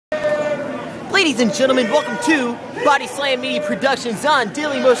Ladies and gentlemen, welcome to Body Slam Media Productions on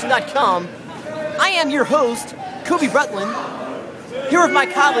DailyMotion.com. I am your host, Kobe Rutland, here with my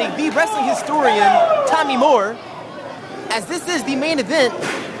colleague, the wrestling historian, Tommy Moore, as this is the main event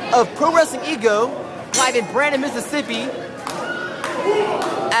of Pro Wrestling Ego, live in Brandon, Mississippi,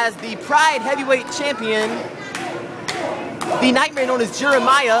 as the Pride Heavyweight Champion, the Nightmare known as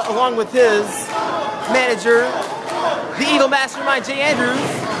Jeremiah, along with his manager, the Evil Mastermind Jay Andrews,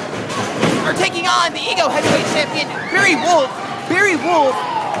 are taking on the Ego Heavyweight Champion, Barry Wolf. Barry Wolf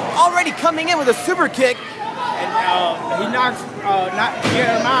already coming in with a super kick. And he knocks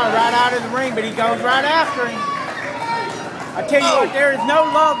Jeremiah right out of the ring, but he goes right after him. I tell you what, there is no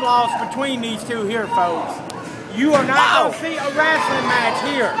love lost between these two here, folks. You are not going to see a wrestling match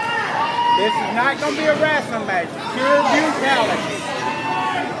here. This is not going to be a wrestling match. Pure brutality.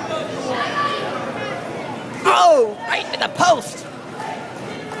 Oh, right into the post.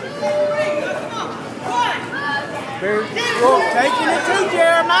 Barry Wolf taking it to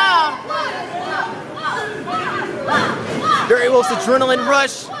Jeremiah. Barry Wolf's adrenaline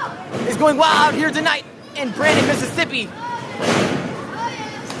rush is going wild here tonight in Brandon, Mississippi.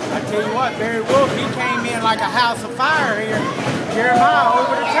 I tell you what, Barry Wolf, he came in like a house of fire here. Jeremiah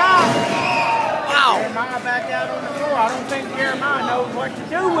over the top. Wow. Jeremiah back out on the floor. I don't think Jeremiah knows what to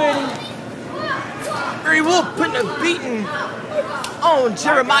do with him. Barry Wolf putting a beating on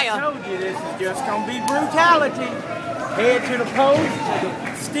Jeremiah. Like I told you, this is just going to be brutality. Head to the post, to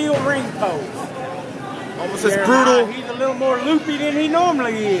the steel ring post. Almost as brutal. He's a little more loopy than he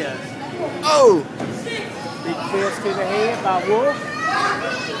normally is. Oh. Big fist to the head by Wolf.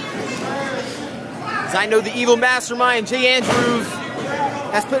 As I know, the Evil Mastermind Jay Andrews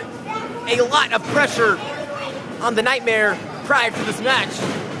has put a lot of pressure on the Nightmare prior to this match.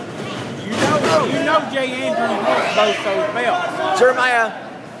 You know Jay Andrews wants both those belts. Jeremiah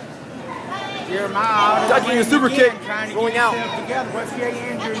ducking a super kick, going out. Together. What's Jay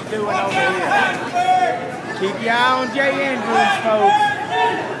Andrews doing over here? Keep your eye on Jay Andrews, folks.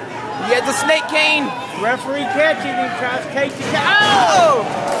 He has a snake cane. Referee catching him, tries to take the Oh!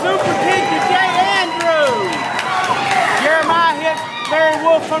 Super kick to Jay Andrews. Jeremiah hits Barry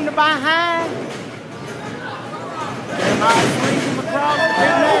Wolf from the behind. Jeremiah swings him across the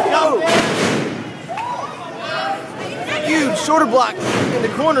big man. Huge shoulder block in the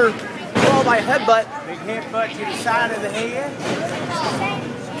corner, followed by a headbutt. Big headbutt to the side of the head.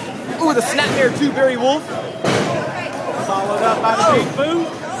 Ooh, the snapmare to Barry Wolf. Followed up by the big boot.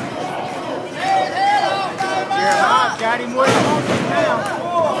 Jeremiah's got him where he wants him now.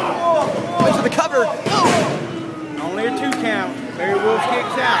 Went to the cover. Only a 2 count. Barry Wolf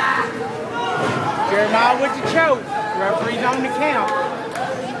kicks out. Jeremiah with the choke. Referee's on the count.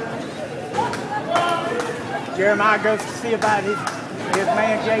 Jeremiah goes to see about his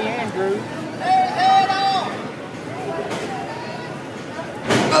man Jay Andrews.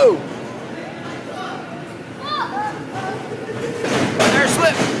 Oh! There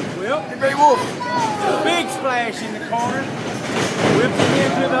slip. Well, Barry Wolf. A big splash in the corner. Whips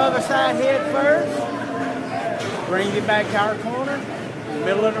it into the other side head first. Brings it back to our corner. In the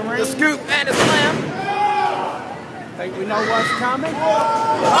middle of the ring. The scoop and a slam. Think we know what's coming.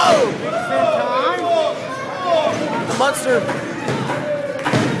 Oh! Big senton. The monster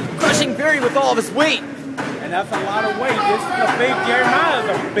crushing Barry with all of his weight. And that's a lot of weight. This is a big Jeremiah's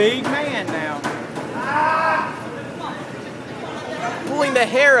a big man now. Pulling the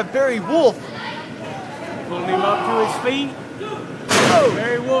hair of Barry Wolf. Pulling him up to his feet. Oh,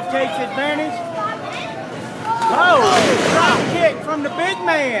 Barry Wolf takes advantage. Oh, drop kick from the big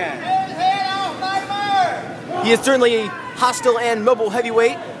man. He is certainly a hostile and mobile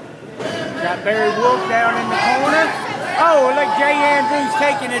heavyweight. Got Barry Wolf down in the corner. Oh, look, Jay Andrews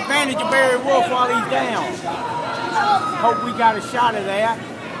taking advantage of Barry Wolf while he's down. Hope we got a shot of that.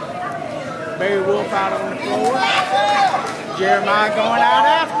 Barry Wolf out on the floor. Jeremiah going out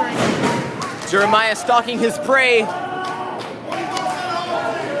after him. Jeremiah stalking his prey.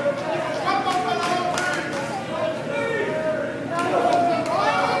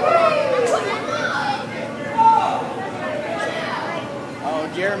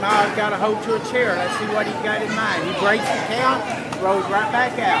 Jeremiah's got a hold to a chair. Let's see what he's got in mind. He breaks the count, rolls right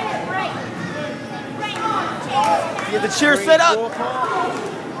back out. Get the chair set up.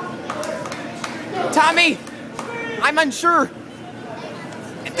 Tommy, I'm unsure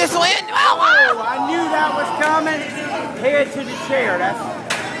if this will end. Oh, I knew that was coming. Head to the chair. That's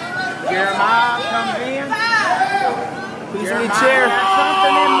Jeremiah comes in. He's in the chair.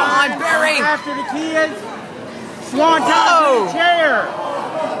 Something in mind. Barry. After the kids. Swanton to the chair.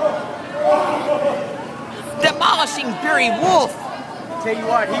 Demolishing Barry Wolf. Tell you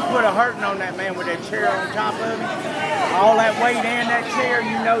what, he put a hurting on that man with that chair on top of him. All that weight and that chair,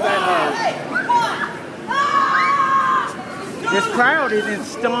 you know that hurt. This crowd is in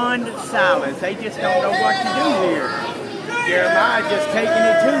stunned silence. They just don't know what to do here. Jeremiah just taking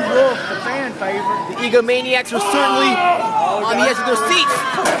it to Wolf, the fan favorite. The egomaniacs are certainly on the edge of their seats.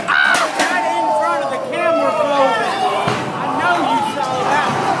 Right in front of the camera, folks. I know you saw that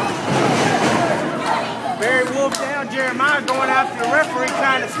one. Barry Wolf down, Jeremiah going after the referee,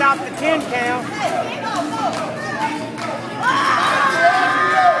 trying to stop the 10 count.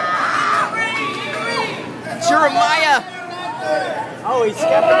 Jeremiah. Oh, he's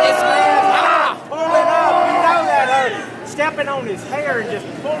stepping this man. Pulling up. You know that hurt. Stepping on his hair and just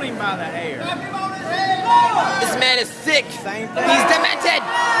pulling by the hair. This man is sick. Same thing. He's demented.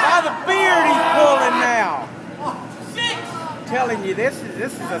 By the beard he's pulling now. I'm telling you, this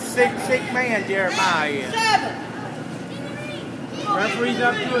is a sick man, Jeremiah is. Referee's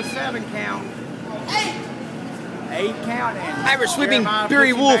up to a 7 count. 8 count, and Irish sweeping Jeremiah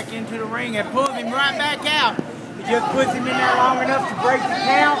Barry puts him Wolf. back into the ring and pulls him right back out. He just puts him in there long enough to break the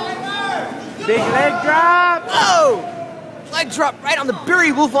count. Big leg drop. Oh! Leg drop right on the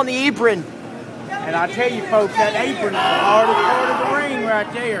Barry Wolf on the apron. And I tell you, folks, that apron is the hardest part of the ring right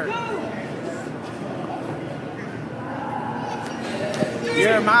there.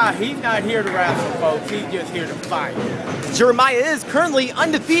 Jeremiah, he's not here to wrestle, folks. He's just here to fight. Jeremiah is currently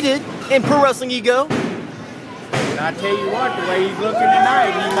undefeated in Pro Wrestling Ego. And I tell you what, the way he's looking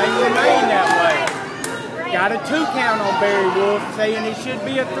tonight, he may remain that way. Got a 2 count on Barry Wolf, saying it should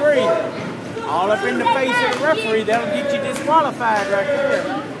be a 3. All up in the face of the referee, that'll get you disqualified right there.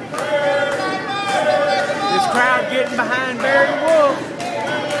 This crowd getting behind Barry Wolf.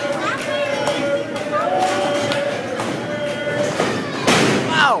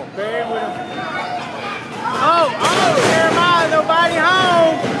 Wow! Barry with him. Oh, Jeremiah, nobody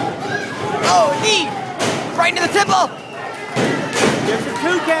home. Oh, knee! Right into the temple! Just a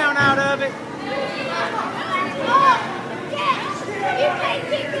 2 count out of it.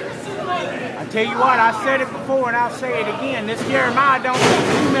 I tell you what, I said it before and I'll say it again. This Jeremiah don't need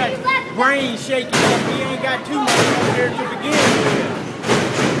too much brain shaking. He ain't got too much over there to begin with.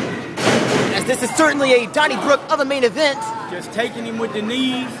 As this is certainly a Donnybrook of a main event. Just taking him with the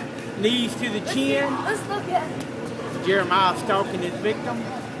knees to the chin. Let's look at it. Jeremiah stalking his victim.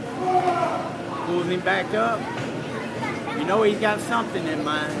 Pulls him back up. You know he's got something in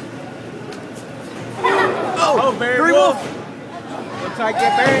mind. Oh, Barry Wolf. Looks like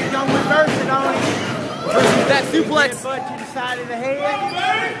that Barry's gonna reverse it on him. Versus that suplex. Butt to the side of the head.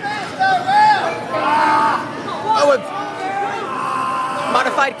 Oh, a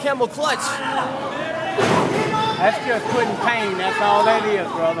modified camel clutch. That's just putting pain. That's all that is,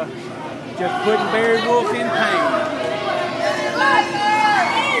 brother. Just putting Barry Wolf in pain.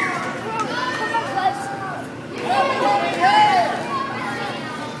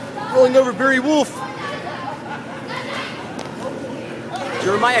 Rolling over Barry Wolf.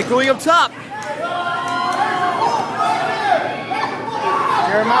 Jeremiah going up top.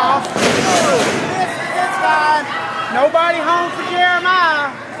 Jeremiah. It's fine. Nobody home for Jeremiah.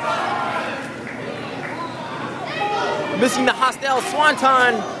 Missing the hostile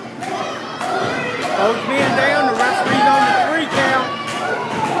swanton. Both men down. The referee's on the 3 count.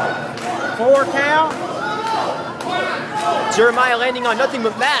 4 count. Jeremiah landing on nothing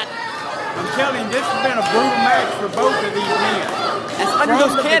but mat. I'm telling you, this has been a brutal match for both of these men. As under From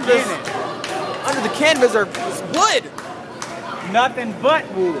those the canvas, beginning. under the canvas is wood. Nothing but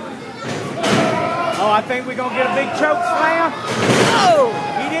wood. Oh, I think we're going to get a big choke slam. Oh!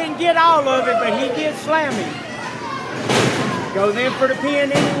 He didn't get all of it, but he did slam him. Goes in for the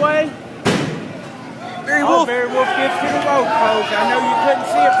pin anyway. Barry Wolf. Barry Wolf gets to the rope, folks. I know you couldn't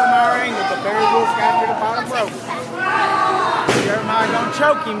see it from our angle, but Barry Wolf got to the bottom rope. Jeremiah gonna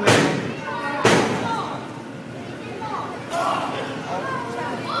choke him now.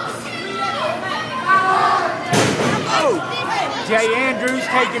 Oh! Jay Andrews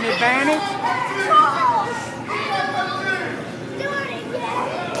taking advantage.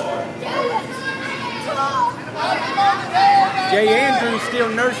 Jay Andrews still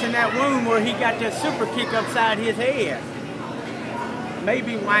nursing that wound where he got that super kick upside his head.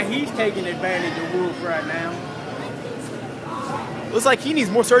 Maybe why he's taking advantage of Wolf right now. Looks like he needs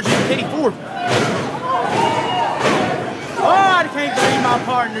more surgery than Katie Ford. Oh, I can't believe my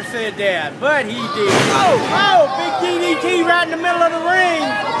partner said that, but he did. Oh, big DDT right in the middle of the ring.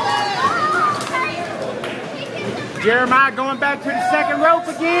 Jeremiah going back to the second rope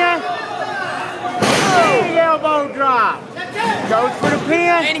again. Big elbow drop. Goes for the pin.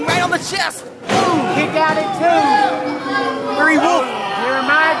 Landing right on the chest. Boom, kick out at 2. Barry Wolf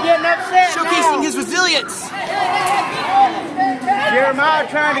Jeremiah getting upset Showcasing now. his resilience. Jeremiah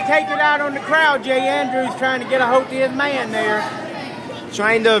trying to take it out on the crowd. Jay Andrews trying to get a hold of his man there.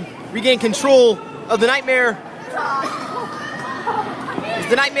 Trying to regain control of the Nightmare. Is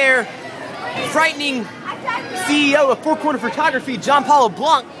the Nightmare frightening CEO of Four Corner Photography, John Paul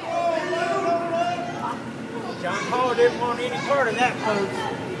LeBlanc? John Paul didn't want any part of that, folks.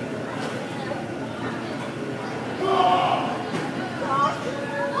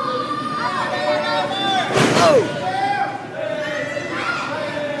 Oh!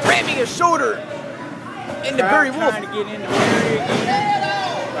 Ramming his shoulder into Barry Wolf. Trying to get into Barry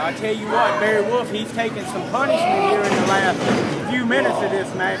again. I'll tell you what, Barry Wolf, he's taken some punishment here in the last few minutes of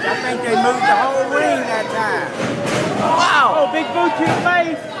this match. I think they moved the whole ring that time. Wow! Oh, big boot to the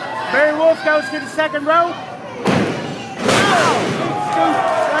face. Barry Wolf goes to the second rope. Oh, scoop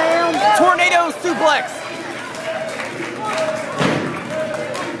slam. Tornado suplex.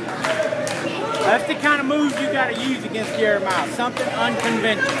 That's the kind of moves you got to use against Jeremiah. Something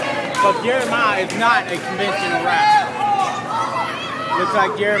unconventional. But Jeremiah is not a conventional wrestler. Looks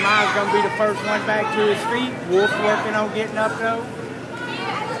like Jeremiah's going to be the first one back to his feet. Wolf working on getting up though.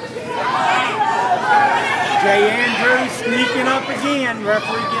 Jay Andrews sneaking up again.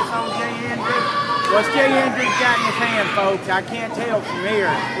 Referee gets on Jay Andrews. What's Jay Andrews got in his hand, folks? I can't tell from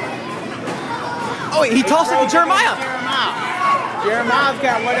here. Oh, he tossed it to Jeremiah. Jeremiah's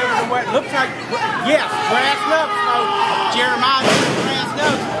got whatever the what looks like. Yes, brass knucks, folks. Jeremiah's got brass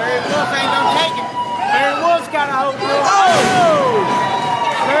knucks. Barry Wolf ain't gonna take it. Barry Wolf's got a hold of it. Oh!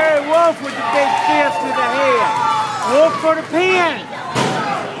 Barry Wolf with the big fist to the head. Wolf for the pin.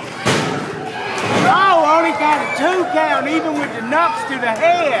 Oh, only got a 2 count, even with the knucks to the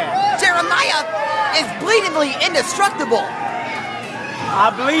head. Jeremiah is bleedingly indestructible. I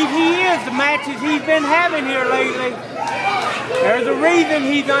believe he is. The matches he's been having here lately. There's a reason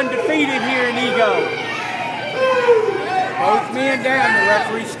he's undefeated here in Ego. Both men down. The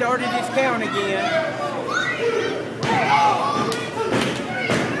referee started his count again.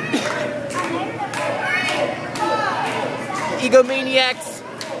 Egomaniacs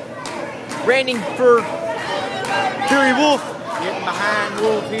reigning for Barry Wolf. Getting behind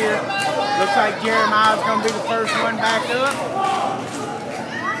Wolf here. Looks like Jeremiah's going to be the first one back up.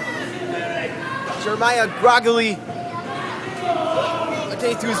 Jeremiah groggily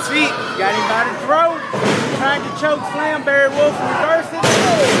attains to his feet. Got him by the throat. Tried to choke slam. Barry Wolf reverses.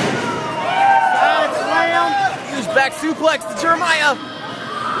 Side slam. Huge back suplex to Jeremiah.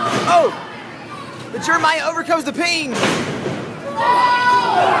 Oh! But Jeremiah overcomes the pain.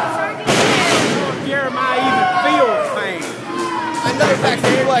 Jeremiah even feels pain. Another back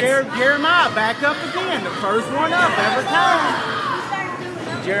suplex. Jeremiah back up again. The first one up every time.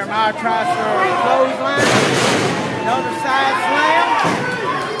 Jeremiah tries for a clothesline. Another side slam.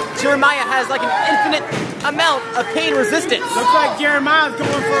 Jeremiah has like an infinite amount of pain resistance. Looks like Jeremiah's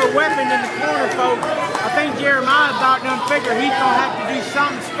going for a weapon in the corner, folks. I think Jeremiah about done figure he's going to have to do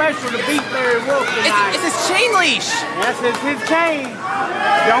something special to beat Barry Wolf tonight. It's his chain leash. Yes, it's his chain.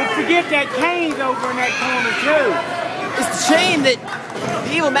 Don't forget that cane's over in that corner, too. It's the chain that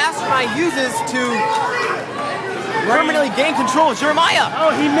the evil mastermind uses to permanently gain control of Jeremiah.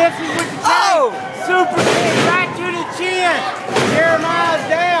 Oh, he misses with the chain. Oh! Super kick right to the chin. Jeremiah's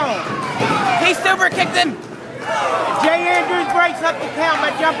down. He super kicked him. Jay Andrews breaks up the count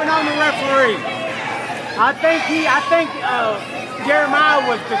by jumping on the referee. I think Jeremiah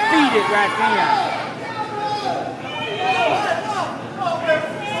was defeated right then.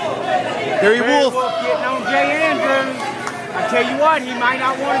 Barry Wolf getting on Jay Andrews. I tell you what, he might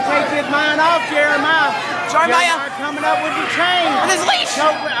not want to take his mind off Jeremiah. Jeremiah coming up with the chain. with his leash.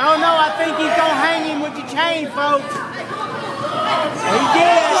 Oh no, I think he's going to hang him with the chain, folks. He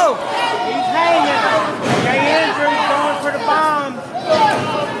did. Oh. He's hanging. Jay Andrews going for the bomb.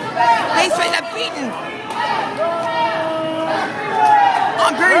 He's straight up beaten.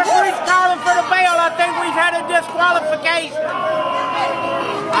 On Barry Wolf. Referee's calling for the bell. I think we've had a disqualification.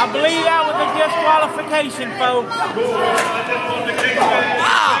 I believe that was a disqualification, folks.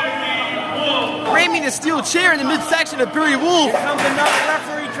 Wow. Ramming a steel chair in the midsection of Barry Wolf. Here comes another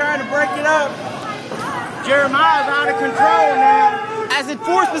referee trying to break it up. Jeremiah's out of control now. As in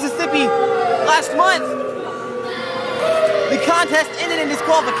Forest, Mississippi last month, the contest ended in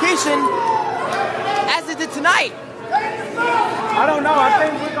disqualification, as it did tonight. I don't know. I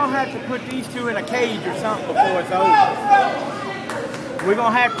think we're going to have to put these two in a cage or something before it's over. We're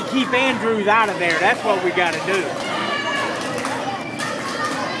going to have to keep Andrews out of there. That's what we got to do.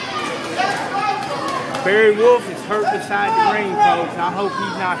 Barry Wolf is hurt beside the ring, folks. I hope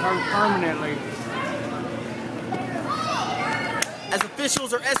he's not hurt permanently. As the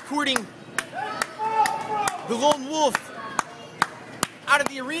officials are escorting the Lone Wolf out of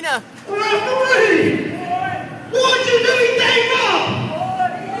the arena. Referee! What'd you do? He gave up!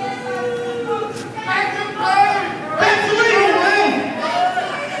 That's illegal, man!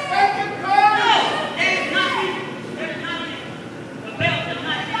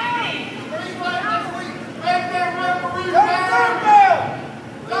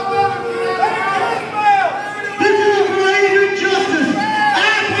 This is a grave injustice. I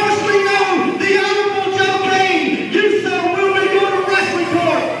personally know the Honorable Joe Kane. You, sir, will be going to wrestling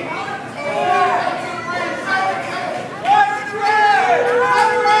court.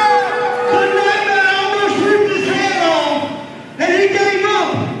 The nightmare almost ripped his head off, and he gave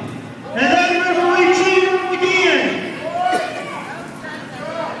up. And that referee cheated him again.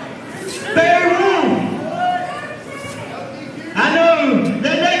 Spare room. I know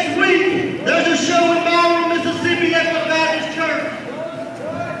that next week there's a show in Byron, Mississippi at the Baptist Church.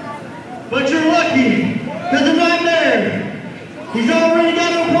 But you're lucky, because the night there, he's already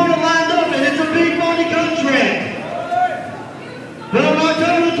got an opponent lined up, and it's a big money contract. But on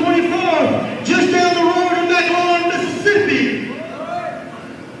October the 24th, just down the road in McLaurin, Mississippi,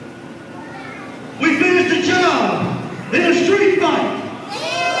 we finished the job in a street fight.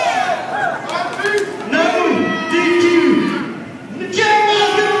 No DQ.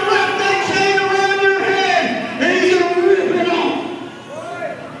 Jeremiah's gonna wrap that chain around your head, and he's gonna rip it off.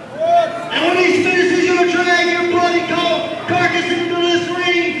 And when he's finished, he's gonna drag your bloody carcass into this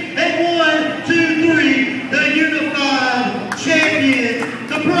ring. And 1, 2, 3, the unified champion,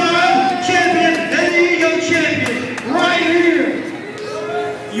 the pride champion, and the ego champion, right here.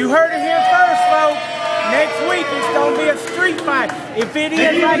 You heard it here first, folks. Next week it's gonna be a street fight. If it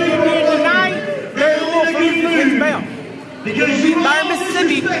is like it did tonight, Barry Wolf loses his belt. Because you Byron, all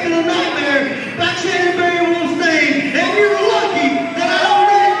Mississippi. disrespected a nightmare by chanting Barry Wolf's name, and you're lucky that I don't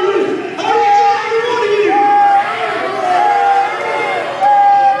let him loose. I reach out every one of you.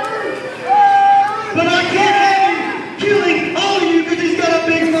 But I can't have him killing all of you because he's got a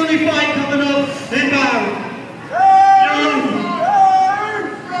big money fight coming up in Byron. You're losing.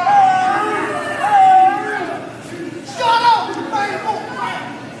 Shut up, you faithful!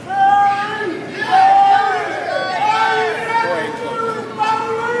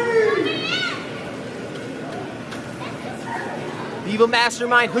 The evil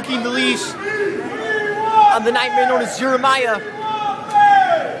mastermind hooking the leash on the nightmare known as Jeremiah.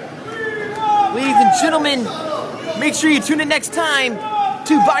 Ladies and gentlemen, make sure you tune in next time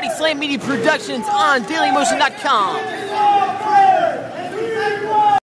to Body Slam Media Productions on DailyMotion.com.